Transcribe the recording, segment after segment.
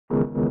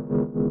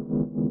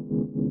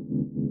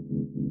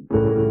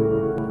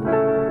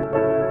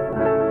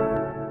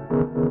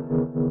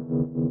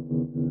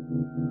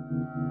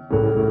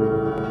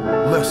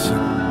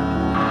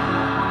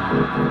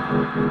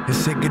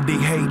Siggity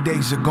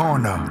heydays are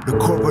gone. The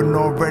coroner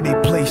already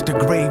placed a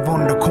grave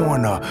on the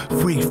corner.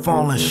 Free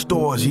falling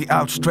stores, he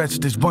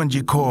outstretched his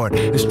bungee cord.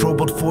 His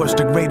troubled force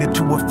degraded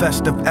to a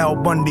festive Al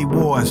Bundy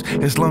wars.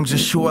 His lungs are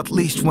short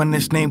least when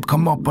his name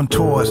come up on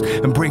tours,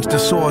 and brings the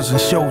swords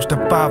and shows the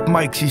 5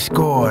 mics he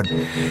scored.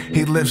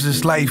 He lives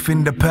his life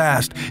in the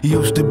past. He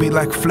used to be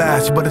like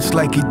Flash, but it's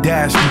like he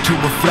dashed into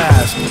a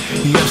flask.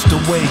 He has to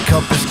wake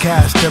up his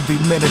cast every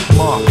minute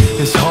mark.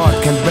 His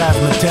heart can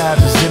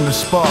razzmatazz is in the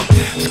spark.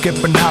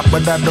 Skipping hop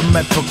without the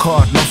metro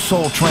card, no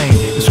soul train.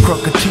 His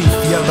crooked teeth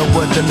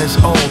yellower than his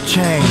old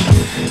chain.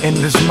 In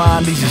his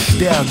mind he's a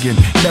stallion,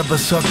 never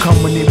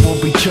succumbing, he will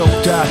be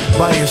choked out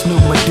by his new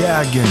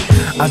medallion.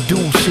 I do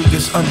see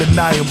his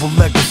undeniable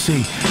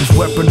legacy. His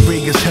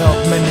weaponry has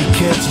helped many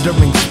kids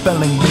during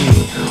spelling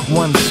bee.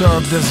 One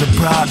served as a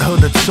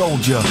proud-hooded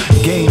soldier.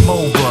 Game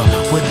over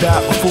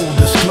without full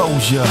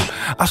disclosure.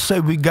 I say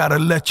we gotta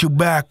let you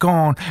back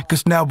on,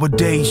 cause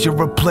nowadays you're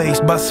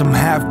replaced by some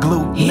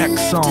half-glued neck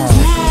song.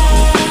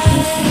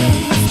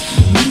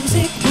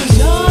 Music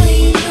was all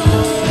he knew.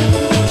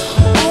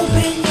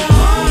 Open your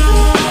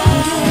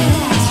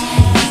eyes.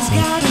 He's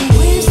got a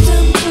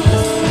wisdom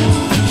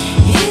tooth.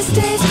 His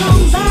days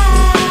gone by.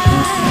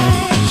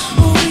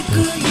 But we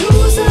could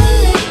use a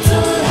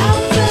little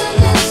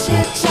happiness,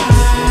 yeah,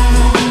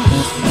 child.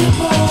 We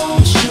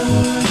both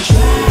should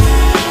try.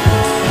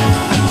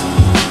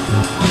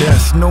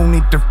 There's no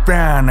need to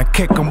frown. I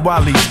kick him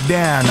while he's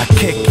down. I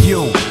kick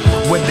you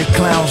with the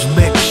clown's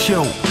big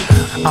shoe.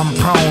 I'm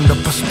prone to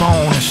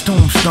postpone his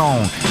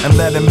tombstone and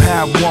let him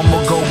have one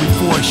more go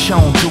before it's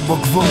shown to a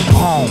group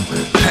home.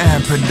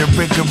 Pampered, the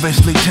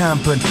rigorously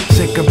tempered.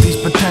 Sick of these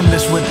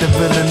pretenders with the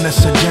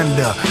villainous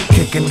agenda.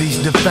 Kicking these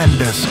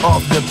defenders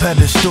off the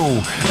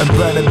pedestal. And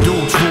better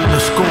dudes rule the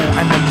school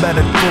and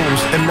embedded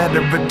fools,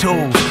 illiterate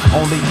tools.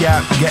 Only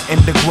out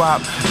getting the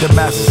guap. The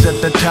masses at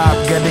the top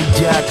getting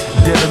jacked,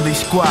 diddly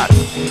squat.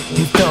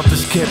 He felt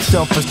his kid's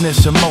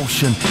selfishness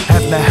emotion,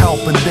 having to help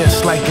in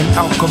this like an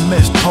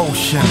alchemist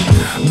potion.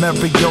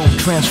 Mario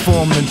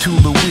transformed into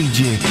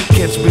Luigi.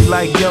 Kids be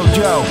like, yo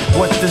Joe,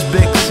 what's this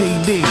big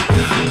CD?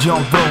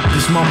 Jump rope,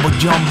 this mumbo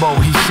jumbo.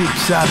 He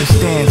seeks out his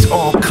stance,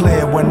 all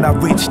clear when I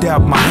reached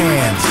out my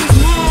hands.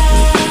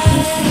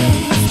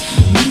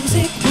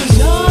 Music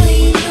was all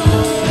he knew.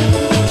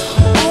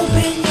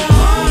 Open your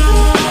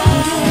eyes.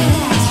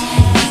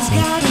 He's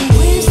got a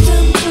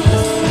wisdom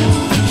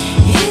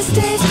tooth. His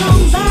days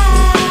gone by.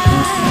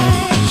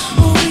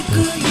 But we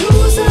could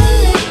use a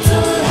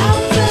little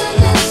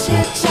happiness,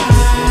 yeah,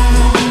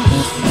 child.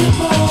 We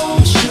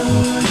both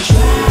should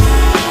try.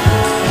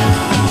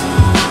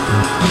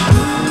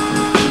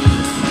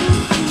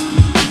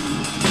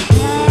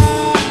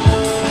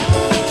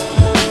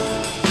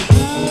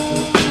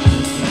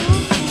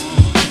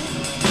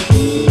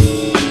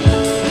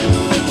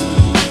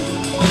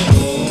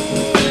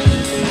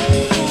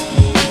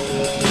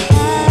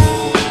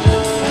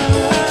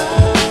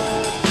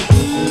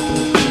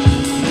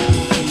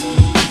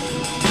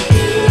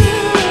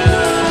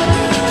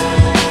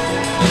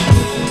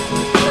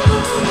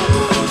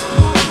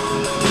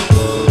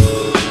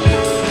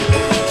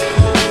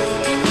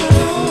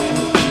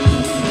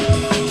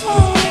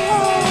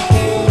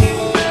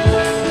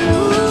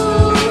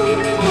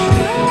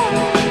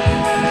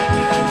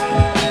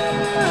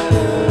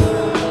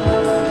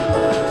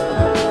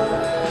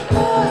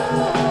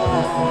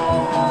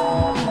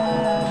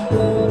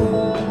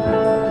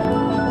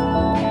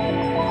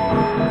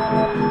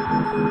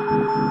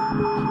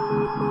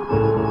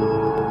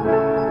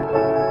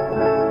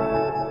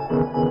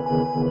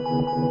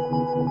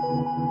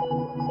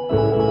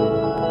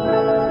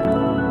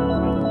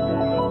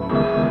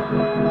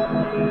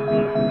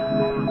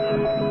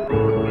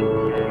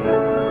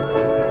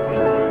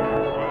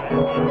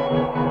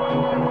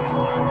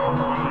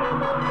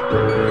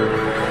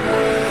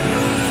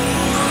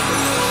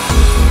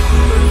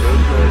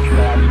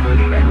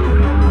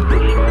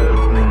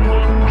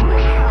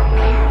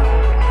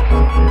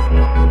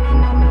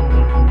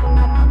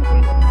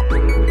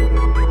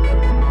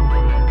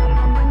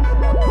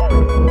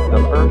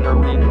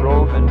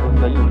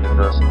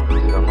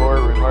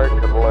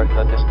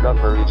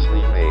 Discoveries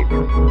we make.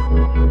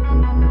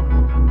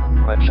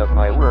 Much of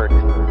my work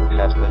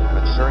has been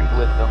concerned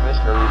with the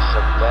mysteries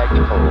of black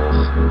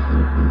holes.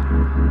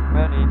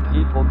 Many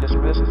people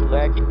dismiss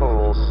black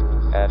holes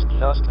as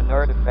just an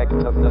artifact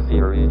of the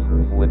theory,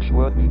 which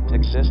wouldn't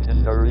exist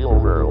in the real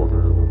world.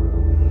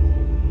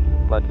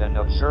 But then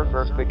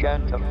observers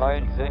began to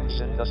find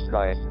things in the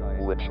sky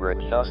which were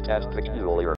just as peculiar.